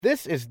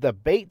This is the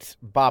Bates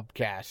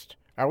Bobcast,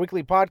 our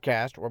weekly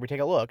podcast where we take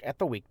a look at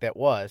the week that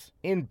was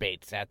in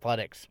Bates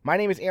athletics. My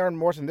name is Aaron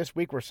Morse, and this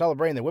week we're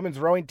celebrating the women's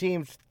rowing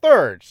team's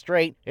third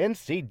straight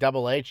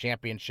NCAA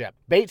championship.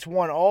 Bates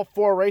won all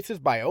 4 races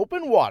by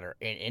open water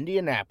in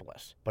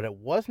Indianapolis, but it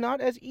was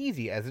not as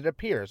easy as it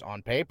appears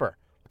on paper.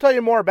 We'll tell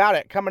you more about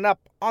it coming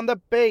up on the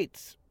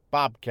Bates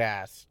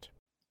Bobcast.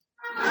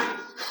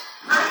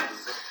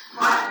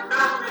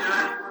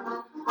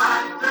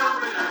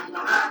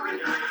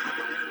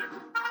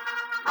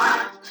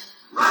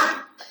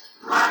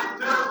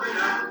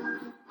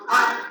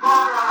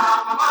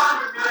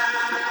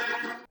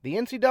 The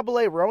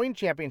NCAA rowing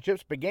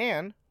championships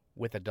began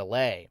with a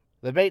delay.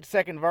 The Bates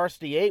second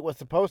Varsity 8 was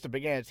supposed to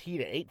begin its heat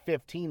at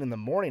 8:15 in the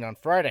morning on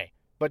Friday,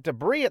 but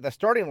debris at the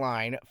starting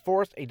line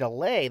forced a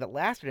delay that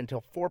lasted until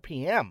 4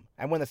 p.m.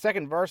 And when the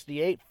second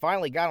Varsity 8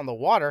 finally got on the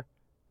water,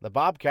 the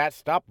Bobcats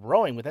stopped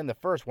rowing within the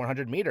first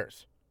 100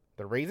 meters.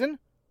 The reason?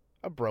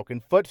 A broken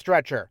foot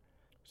stretcher.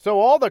 So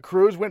all the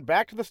crews went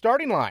back to the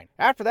starting line.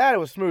 After that, it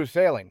was smooth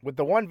sailing, with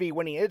the 1V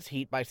winning its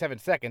heat by 7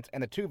 seconds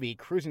and the 2V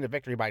cruising to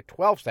victory by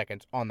 12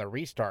 seconds on the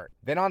restart.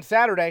 Then on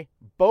Saturday,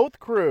 both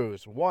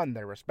crews won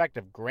their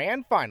respective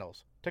grand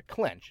finals to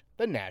clinch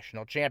the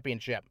national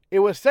championship. It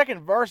was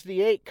second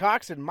Varsity Eight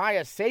Coxswain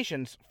Maya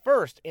Seshan's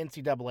first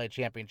NCAA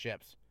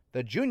championships.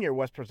 The junior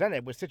was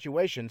presented with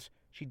situations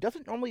she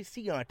doesn't normally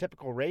see on a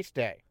typical race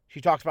day.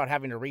 She talks about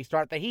having to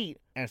restart the heat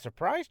and a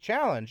surprise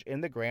challenge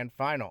in the grand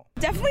final.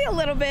 Definitely a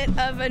little bit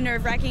of a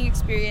nerve-wracking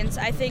experience.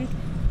 I think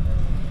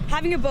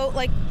having a boat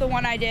like the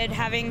one I did,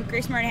 having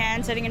Grace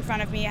Martin sitting in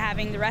front of me,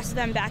 having the rest of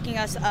them backing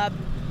us up,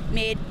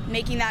 made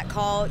making that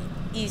call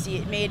easy.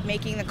 It made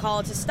making the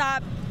call to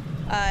stop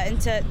and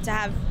to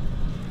have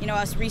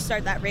us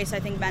restart that race, I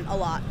think, meant a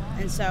lot.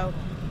 And so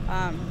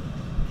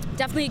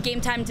definitely a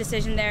game time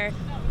decision there.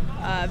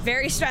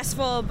 Very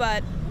stressful,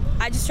 but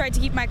I just tried to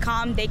keep my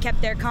calm. They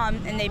kept their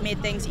calm, and they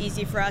made things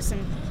easy for us.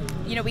 And,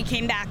 we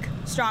came back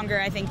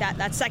stronger, I think,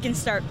 that second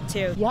start,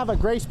 too. You have a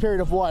grace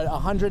period of,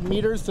 100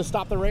 meters to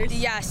stop the race?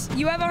 Yes.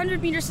 You have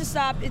 100 meters to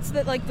stop. It's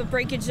the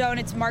breakage zone.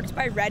 It's marked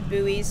by red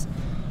buoys.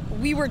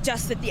 We were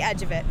just at the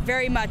edge of it,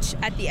 very much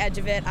at the edge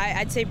of it.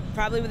 I'd say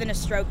probably within a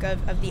stroke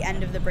of the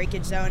end of the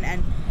breakage zone.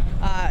 And,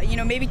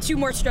 maybe 2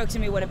 more strokes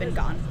and we would have been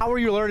gone. How were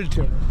you alerted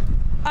to it?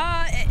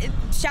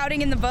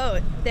 Shouting in the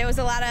boat. There was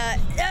a lot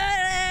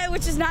of,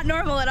 which is not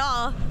normal at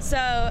all. So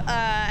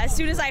as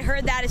soon as I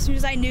heard that, as soon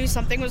as I knew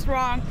something was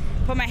wrong,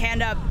 put my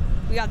hand up,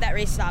 we got that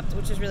race stopped,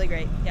 which was really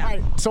great. Yeah. All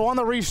right, so on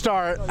the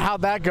restart,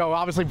 how'd that go?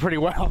 Obviously pretty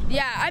well.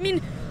 Yeah,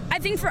 I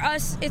think for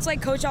us, it's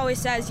like Coach always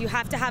says, you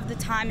have to have the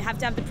time, have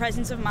to have the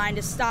presence of mind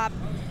to stop,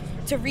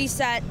 to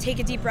reset, take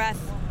a deep breath,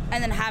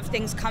 and then have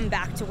things come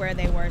back to where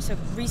they were. So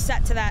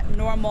reset to that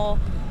normal,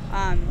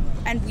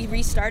 and we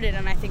restarted,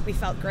 and I think we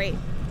felt great.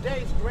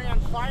 Today's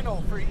grand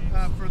final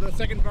for the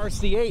second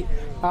Varsity 8.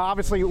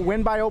 Obviously,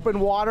 win by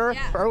open water.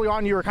 Yeah. Early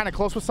on, you were kind of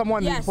close with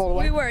someone. Yes, and you pulled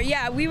away. we were.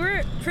 Yeah, we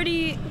were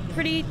pretty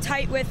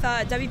tight with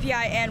WPI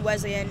and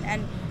Wesleyan,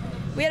 and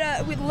we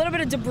had a little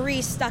bit of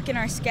debris stuck in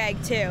our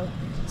skeg too.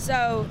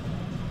 So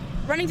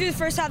running through the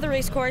first half of the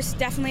race course,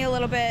 definitely a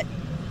little bit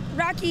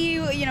rocky.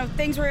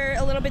 Things were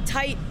a little bit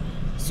tight.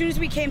 As soon as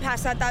we came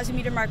past that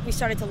 1,000-meter mark, we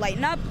started to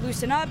lighten up,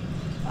 loosen up.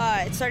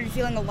 It started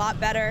feeling a lot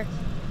better.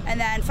 And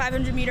then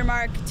 500-meter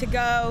mark to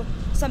go,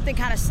 something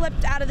kind of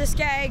slipped out of the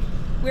skeg.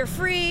 We're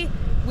free.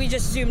 We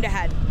just zoomed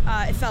ahead.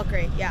 It felt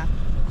great, yeah.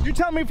 You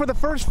tell me for the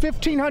first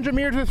 1,500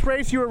 meters of this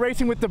race, you were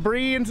racing with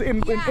debris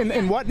in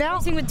what now?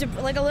 Racing with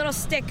like a little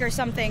stick or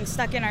something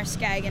stuck in our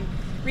skeg, and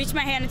reached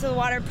my hand into the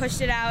water,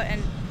 pushed it out,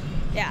 and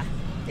yeah.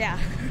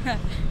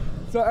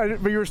 So,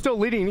 but you were still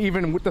leading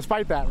even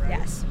despite that, right?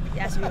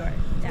 Yes, we were.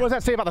 Yeah. What does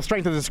that say about the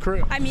strength of this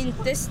crew?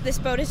 This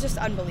boat is just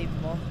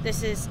unbelievable.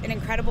 This is an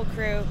incredible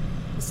crew.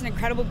 It's an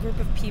incredible group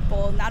of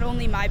people, not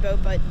only my boat,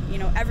 but,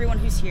 everyone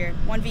who's here.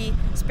 1V,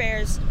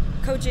 spares,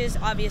 coaches,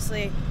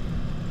 obviously.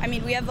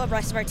 We have the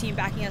rest of our team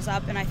backing us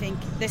up, and I think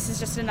this is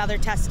just another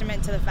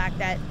testament to the fact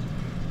that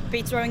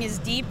Bates rowing is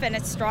deep and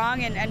it's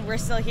strong, and we're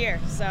still here.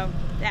 So,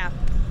 yeah.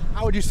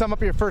 How would you sum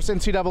up your first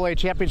NCAA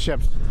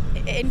championships?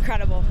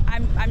 Incredible.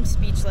 I'm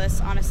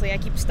speechless, honestly. I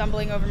keep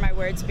stumbling over my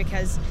words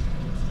because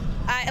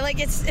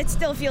it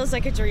still feels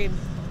like a dream.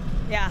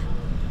 Yeah.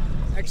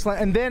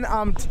 Excellent. And then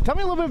tell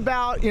me a little bit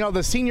about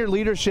the senior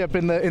leadership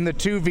in the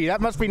 2V.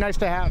 That must be nice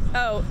to have.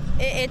 Oh,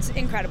 it's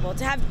incredible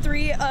to have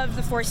 3 of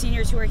the 4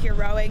 seniors who are here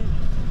rowing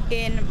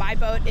in my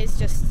boat. Is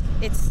just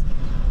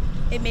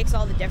it makes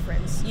all the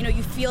difference.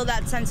 You feel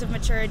that sense of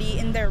maturity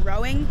in their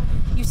rowing.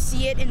 You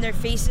see it in their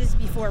faces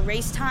before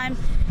race time.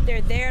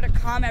 They're there to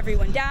calm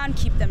everyone down,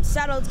 keep them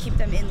settled, keep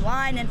them in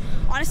line, and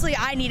honestly,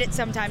 I need it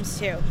sometimes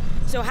too.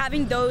 So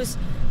having those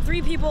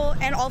 3 people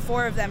and all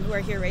 4 of them who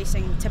are here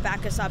racing to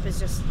back us up is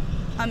just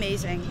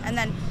amazing. And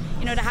then,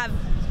 to have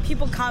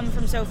people come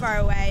from so far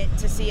away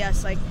to see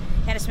us, like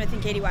Hannah Smith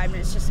and Katie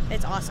Weidman,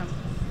 it's awesome.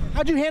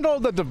 How'd you handle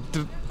the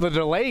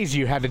delays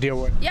you had to deal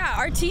with? Yeah,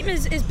 our team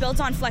is built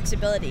on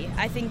flexibility.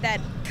 I think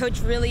that Coach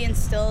really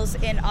instills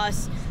in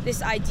us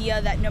this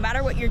idea that no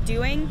matter what you're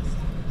doing,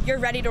 you're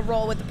ready to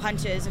roll with the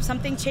punches. If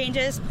something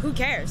changes, who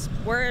cares?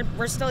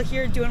 We're still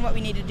here doing what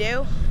we need to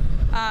do.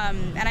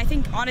 And I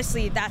think,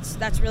 honestly,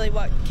 that's really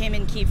what came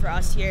in key for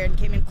us here and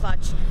came in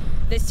clutch.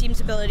 This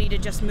team's ability to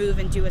just move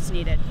and do what's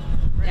needed.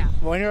 Yeah.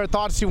 Well, any other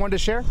thoughts you wanted to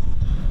share?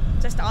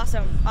 Just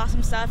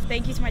awesome stuff.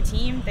 Thank you to my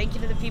team. Thank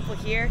you to the people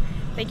here.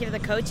 Thank you to the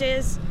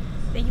coaches.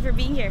 Thank you for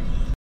being here.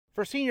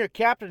 For senior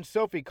captain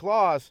Sophie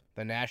Claus,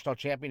 the national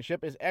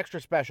championship is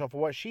extra special for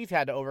what she's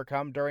had to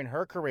overcome during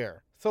her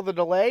career. So the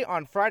delay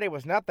on Friday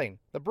was nothing.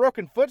 The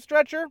broken foot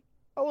stretcher,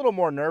 a little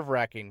more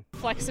nerve-wracking.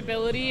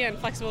 Flexibility and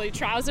flexibility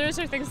trousers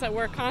are things that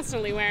we're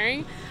constantly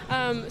wearing.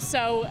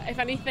 So if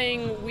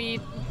anything, we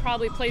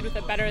probably played with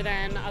it better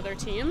than other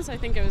teams. I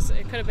think it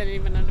could have been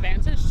even an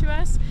advantage to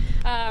us.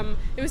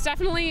 It was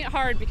definitely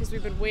hard because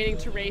we've been waiting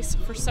to race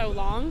for so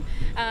long,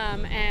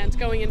 and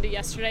going into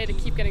yesterday to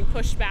keep getting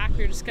pushed back,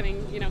 we were just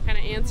getting, kind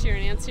of antsier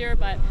and antsier,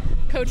 but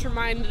coach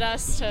reminded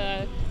us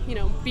to,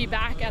 be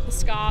back at the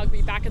SCOG,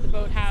 be back at the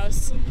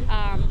boathouse,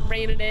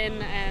 rein it in,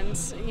 and,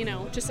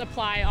 just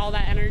apply all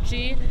that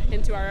energy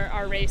into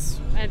our race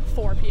at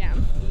 4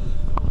 p.m.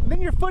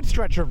 Then your foot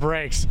stretcher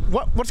breaks.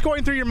 What's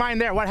going through your mind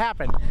there? What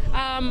happened?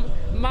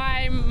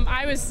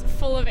 I was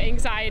full of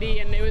anxiety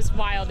and it was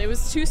wild. It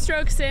was 2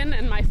 strokes in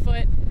and my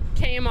foot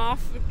came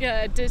off,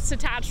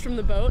 disattached from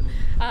the boat.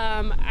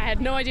 I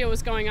had no idea what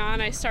was going on.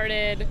 I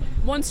started,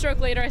 1 stroke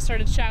later, I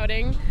started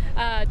shouting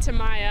to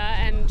Maya,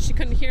 and she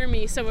couldn't hear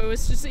me, so it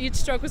was just each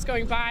stroke was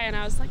going by, and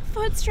I was like,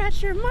 foot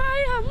stretcher,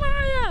 Maya,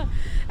 Maya!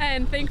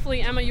 And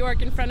thankfully, Emma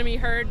York in front of me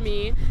heard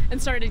me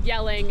and started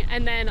yelling,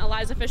 and then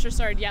Eliza Fisher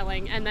started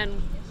yelling, and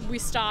then we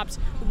stopped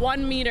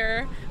 1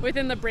 meter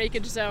within the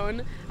breakage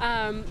zone.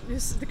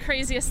 This is the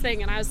craziest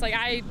thing, and I was like,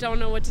 I don't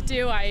know what to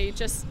do. I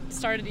just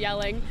started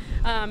yelling,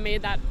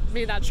 made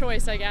that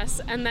choice, I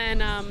guess, and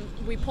then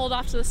we pulled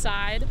off to the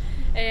side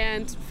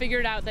and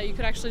figured out that you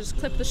could actually just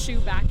clip the shoe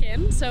back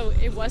in. So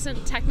it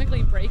wasn't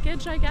technically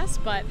breakage, I guess,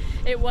 but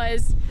it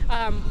was,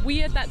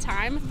 we at that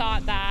time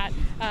thought that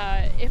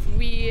if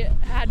we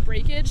had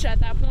breakage at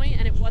that point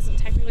and it wasn't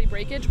technically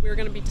breakage, we were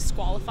going to be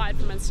disqualified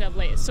from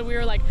NCAA. So we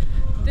were like,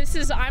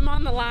 I'm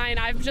on the line,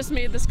 I've just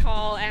made this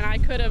call, and I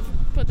could have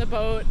put the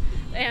boat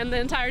and the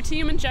entire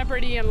team in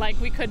jeopardy, and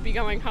we could be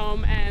going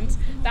home, and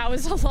that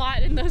was a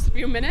lot in those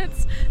few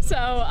minutes. So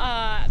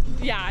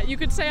yeah, you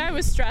could say I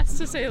was stressed,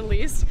 to say the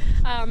least.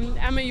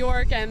 Emma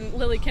York and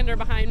Lily Kinder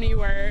behind me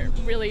were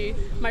really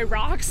my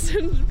rocks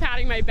and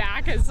patting my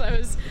back as I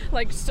was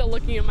still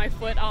looking at my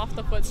foot off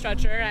the foot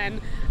stretcher,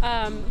 and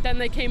then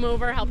they came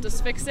over, helped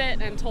us fix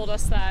it, and told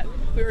us that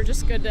we were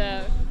just good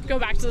to go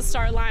back to the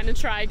start line and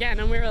try again.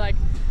 And we were like,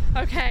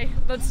 okay,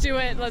 let's do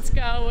it, let's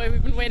go.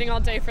 We've been waiting all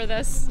day for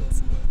this.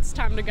 It's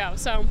time to go.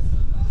 So,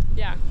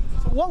 yeah.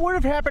 What would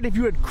have happened if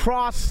you had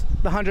crossed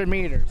the 100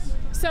 meters?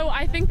 So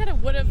I think that it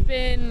would have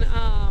been,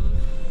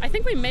 I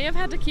think we may have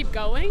had to keep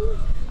going.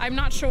 I'm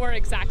not sure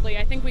exactly.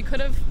 I think we could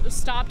have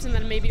stopped and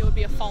then maybe it would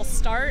be a false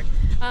start.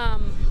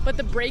 But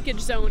the breakage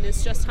zone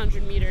is just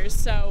 100 meters.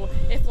 So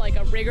if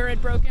a rigger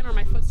had broken or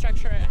my foot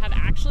structure had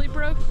actually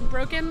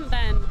broken,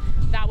 then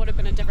that would have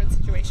been a different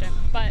situation.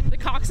 But the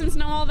coxswains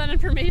know all that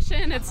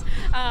information. It's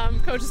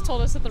coaches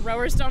told us that the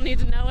rowers don't need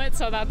to know it,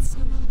 so that's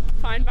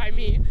fine by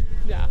me.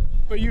 Yeah.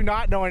 But you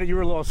not knowing it, you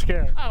were a little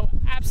scared. Oh,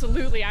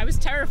 absolutely. I was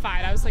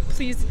terrified. I was like,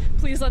 please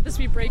let this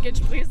be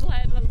breakage. Please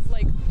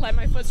let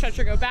my foot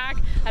stretcher go back.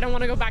 I don't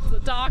want to go back to the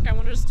dock. I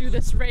want to just do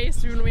this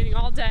race. We've been waiting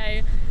all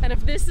day. And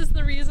if this is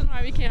the reason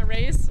why we can't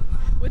race,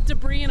 with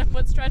debris and a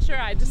foot stretcher,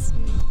 I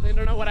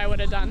don't know what I would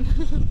have done.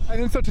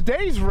 And then so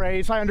today's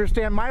race, I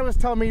understand, Maya was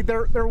telling me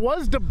there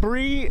was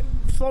debris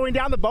slowing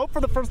down the boat for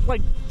the first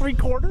 3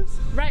 quarters?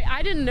 Right,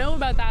 I didn't know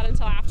about that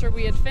until after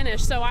we had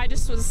finished, so I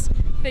just was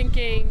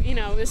thinking,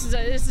 this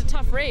is a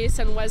tough race,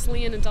 and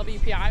Wesleyan and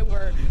WPI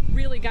were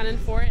really gunning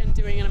for it and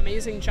doing an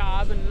amazing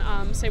job,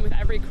 and same with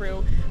every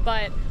crew.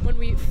 But when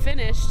we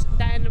finished,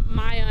 then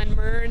Maya and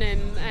Mern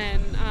and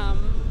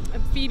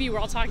Phoebe were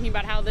all talking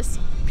about how this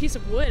piece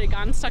of wood had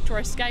gotten stuck to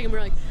our skeg,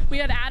 and we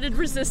had added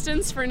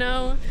resistance for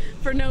no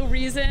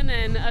reason,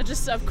 and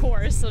just of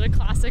course a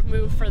classic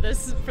move for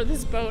this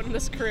boat and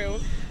this crew.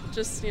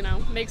 Just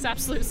makes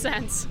absolute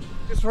sense.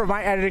 Just for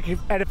my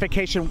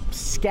edification,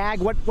 skag,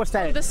 what's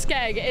that? The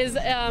skeg is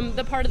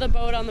the part of the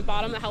boat on the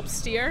bottom that helps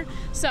steer.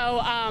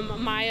 So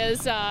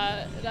Maya's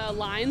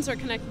lines are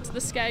connected to the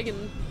skeg,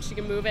 and she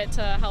can move it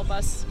to help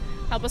us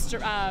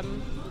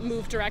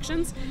move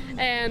directions.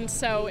 And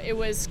so it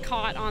was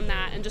caught on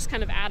that and just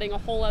kind of adding a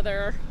whole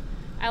other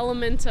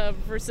element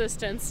of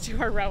resistance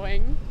to our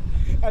rowing.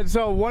 And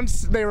so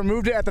once they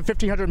removed it at the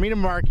 1,500 meter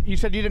mark, you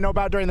said you didn't know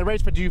about it during the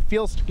race, but do you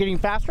feel getting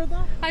faster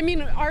though? I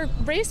mean, our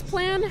race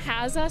plan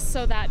has us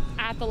so that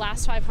at the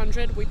last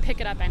 500 we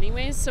pick it up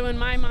anyways. So in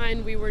my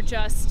mind, we were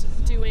just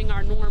doing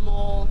our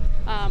normal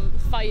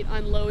fight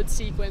unload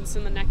sequence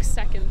in the next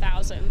second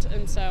 1,000.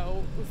 And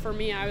so for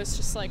me, I was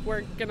just like,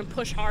 we're gonna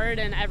push hard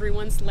and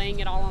everyone's laying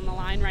it all on the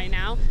line right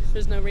now.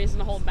 There's no reason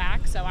to hold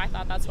back. So I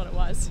thought that's what it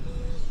was.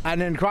 And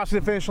then crossing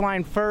the finish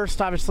line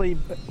first, obviously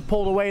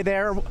pulled away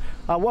there.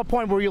 What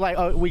point were you like,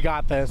 oh, we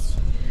got this?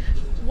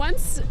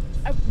 Once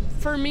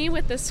for me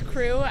with this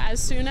crew, as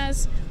soon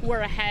as we're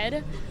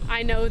ahead,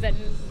 I know that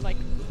like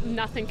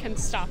nothing can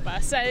stop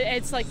us.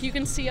 It's like you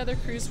can see other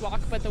crews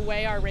walk, but the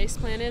way our race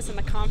plan is and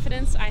the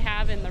confidence I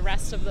have in the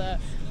rest of the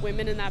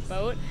women in that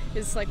boat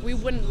is like we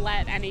wouldn't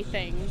let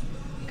anything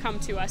come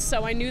to us.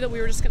 So I knew that we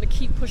were just going to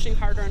keep pushing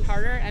harder and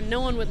harder, and no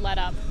one would let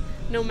up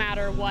no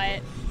matter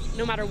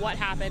what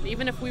happened.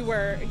 Even if we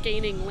were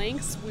gaining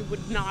lengths, we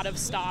would not have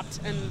stopped,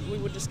 and we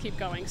would just keep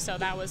going. So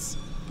that was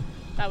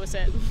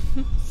it.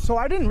 So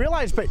I didn't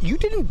realize, but you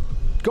didn't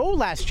go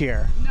last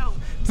year. No.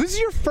 So this is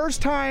your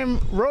first time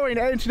rowing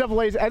at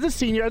NCAAs as a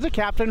senior, as a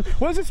captain.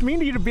 What does this mean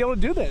to you to be able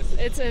to do this?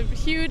 It's a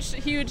huge,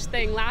 huge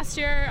thing. Last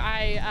year,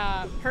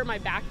 I hurt my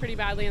back pretty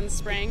badly in the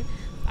spring.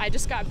 I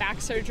just got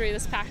back surgery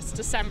this past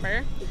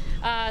December.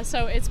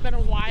 So it's been a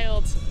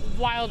wild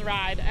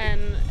ride,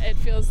 and it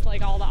feels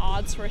like all the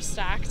odds were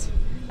stacked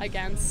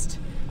against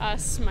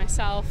us,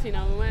 myself,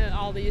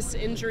 all these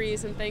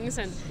injuries and things,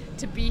 and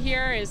to be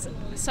here is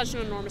such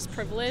an enormous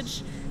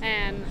privilege,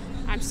 and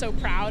I'm so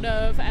proud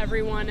of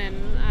everyone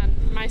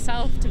and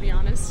myself, to be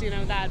honest,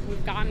 that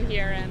we've gotten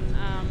here,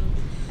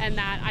 and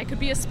that I could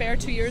be a spare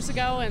 2 years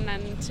ago, and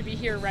then to be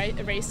here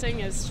racing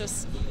is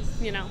just,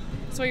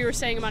 it's what you were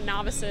saying about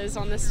novices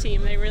on this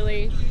team. They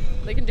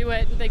can do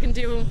it. They can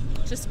do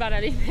just about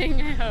anything,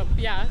 I hope.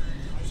 Yeah.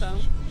 So.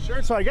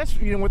 Sure. So I guess,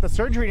 with the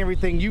surgery and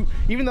everything,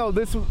 even though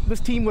this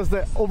team was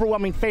the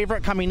overwhelming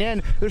favorite coming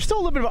in, there's still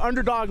a little bit of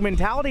underdog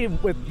mentality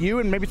with you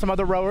and maybe some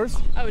other rowers.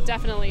 Oh,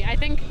 definitely. I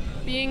think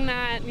being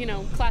that,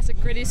 classic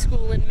gritty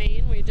school in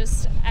Maine,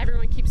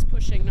 everyone keeps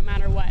pushing no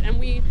matter what. And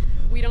we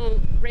don't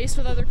race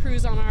with other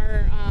crews on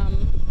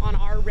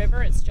our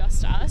river. It's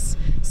just us.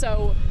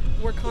 So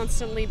we're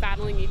constantly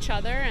battling each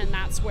other, and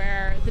that's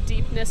where the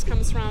deepness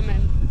comes from,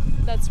 and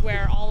that's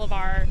where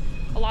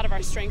a lot of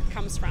our strength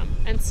comes from.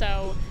 And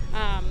so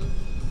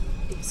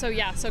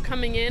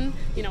coming in,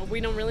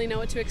 we don't really know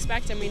what to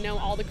expect, and we know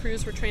all the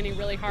crews were training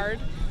really hard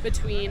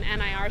between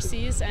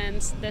NIRCs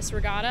and this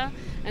regatta,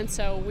 and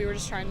so we were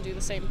just trying to do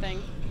the same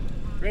thing.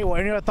 Great. Well,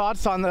 any other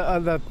thoughts on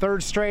the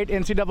third straight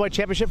NCAA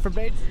championship for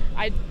Bates?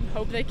 I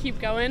hope they keep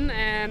going,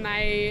 and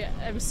I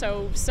am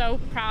so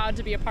proud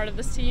to be a part of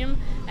this team,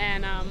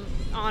 and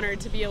honored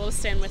to be able to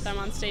stand with them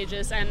on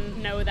stages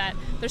and know that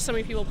there's so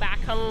many people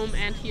back home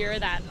and here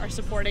that are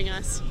supporting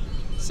us.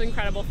 It's an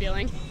incredible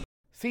feeling.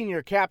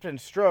 Senior captain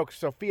stroke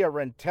Sophia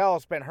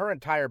Rintell spent her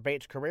entire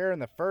Bates career in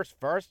the first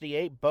Varsity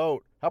 8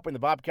 boat, helping the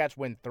Bobcats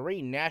win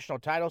 3 national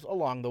titles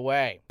along the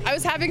way. I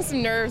was having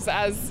some nerves,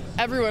 as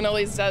everyone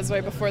always does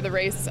right before the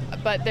race,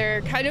 but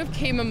there kind of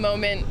came a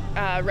moment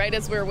right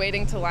as we were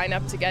waiting to line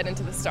up to get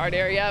into the start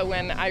area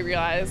when I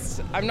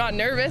realized I'm not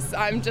nervous,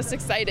 I'm just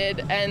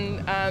excited.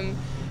 And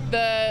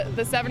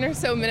the 7 or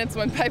so minutes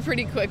went by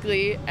pretty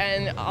quickly,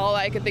 and all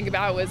I could think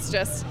about was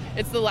just,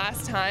 it's the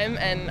last time,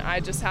 and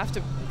I just have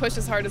to push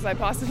as hard as I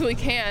possibly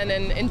can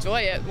and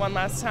enjoy it one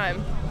last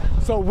time.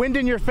 So wind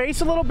in your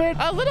face a little bit?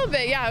 A little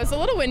bit, yeah. It was a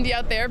little windy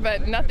out there,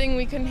 but nothing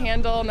we couldn't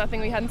handle, nothing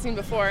we hadn't seen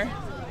before.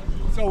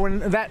 So when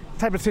that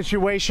type of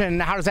situation,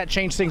 how does that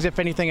change things, if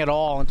anything at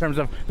all, in terms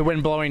of the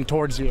wind blowing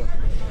towards you?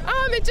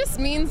 It just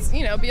means,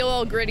 be a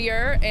little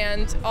grittier,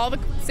 and all the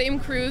same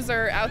crews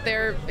are out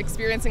there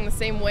experiencing the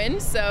same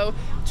wind, so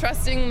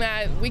trusting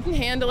that we can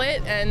handle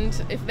it,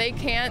 and if they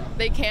can't,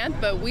 they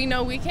can't, but we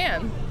know we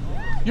can.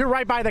 You're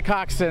right by the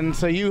coxswain,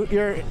 so you're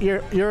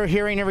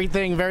hearing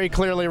everything very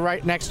clearly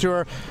right next to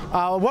her.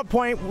 At what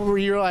point were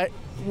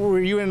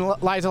you and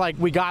Liza like,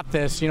 we got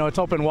this, it's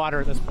open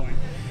water at this point?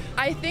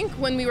 I think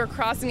when we were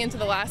crossing into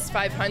the last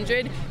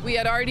 500, we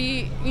had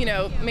already,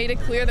 made it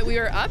clear that we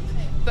were up,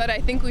 but I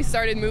think we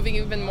started moving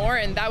even more,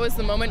 and that was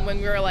the moment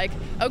when we were like,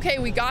 okay,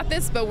 we got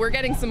this, but we're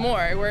getting some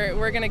more.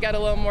 We're going to get a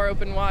little more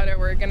open water.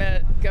 We're going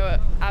to go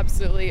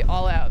absolutely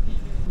all out.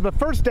 The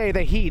first day of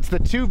the heats, the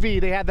 2V,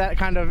 they had that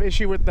kind of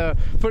issue with the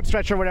foot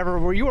stretch or whatever.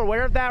 Were you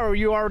aware of that, or were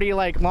you already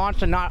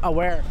launched and not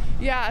aware?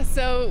 Yeah,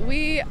 so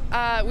we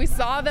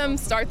saw them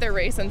start their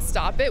race and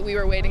stop it. We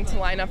were waiting to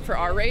line up for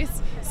our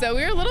race. So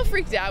we were a little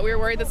freaked out. We were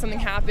worried that something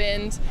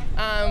happened,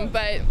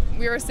 but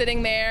we were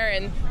sitting there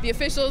and the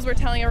officials were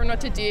telling everyone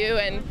what to do,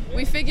 and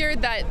we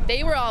figured that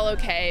they were all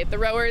okay. The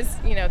rowers,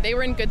 they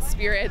were in good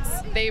spirits.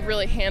 They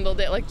really handled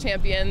it like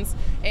champions,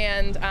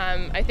 and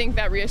I think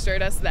that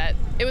reassured us that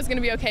it was going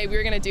to be okay. We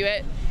were going to do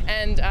it,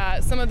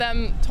 and some of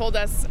them told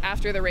us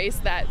after the race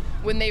that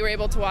when they were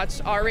able to watch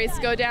our race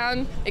go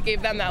down, it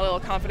gave them that little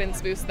confidence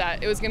boost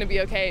that it was going to be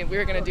okay. We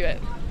were going to do it.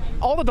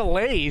 All the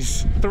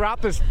delays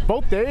throughout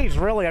both days,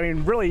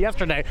 really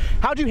yesterday.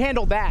 How'd you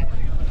handle that?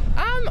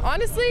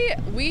 Honestly,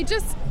 we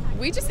just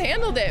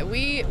handled it.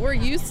 We were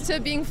used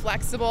to being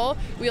flexible.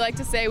 We like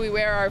to say we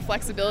wear our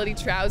flexibility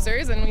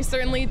trousers, and we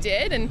certainly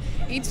did. And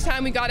each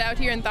time we got out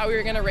here and thought we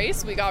were going to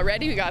race, we got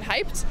ready, we got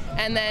hyped.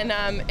 And then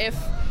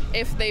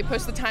if they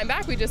pushed the time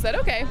back, we just said,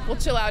 okay, we'll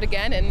chill out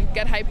again and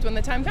get hyped when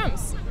the time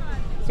comes.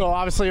 So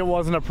obviously it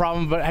wasn't a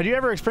problem, but had you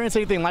ever experienced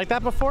anything like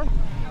that before?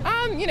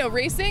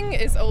 Racing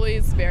is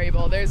always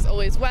variable. There's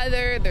always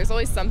weather, there's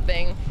always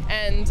something.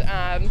 And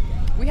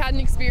we hadn't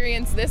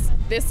experienced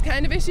this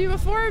kind of issue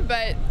before,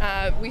 but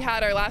we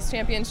had our last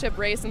championship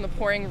race in the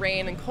pouring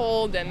rain and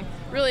cold, and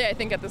really I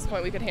think at this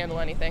point we could handle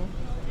anything.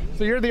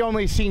 So you're the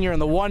only senior in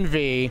the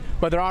 1V,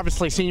 but there are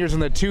obviously seniors in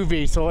the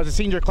 2V. So as a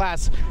senior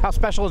class, how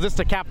special is this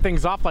to cap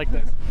things off like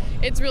this?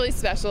 It's really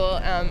special.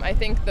 I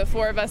think the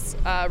 4 of us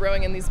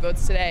rowing in these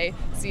boats today,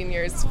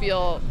 seniors,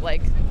 feel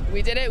like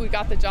we did it, we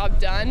got the job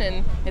done,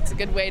 and it's a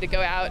good way to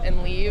go out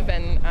and leave,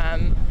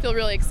 and feel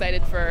really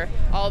excited for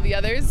all the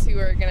others who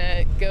are going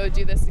to go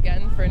do this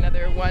again for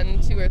another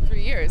 1, 2, or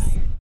 3 years.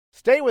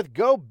 Stay with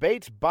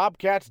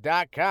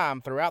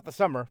GoBatesBobcats.com throughout the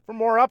summer for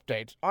more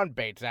updates on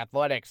Bates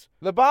athletics.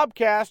 The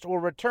Bobcast will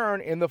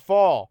return in the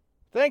fall.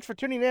 Thanks for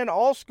tuning in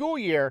all school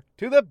year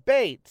to the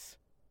Bates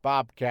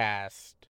Bobcast.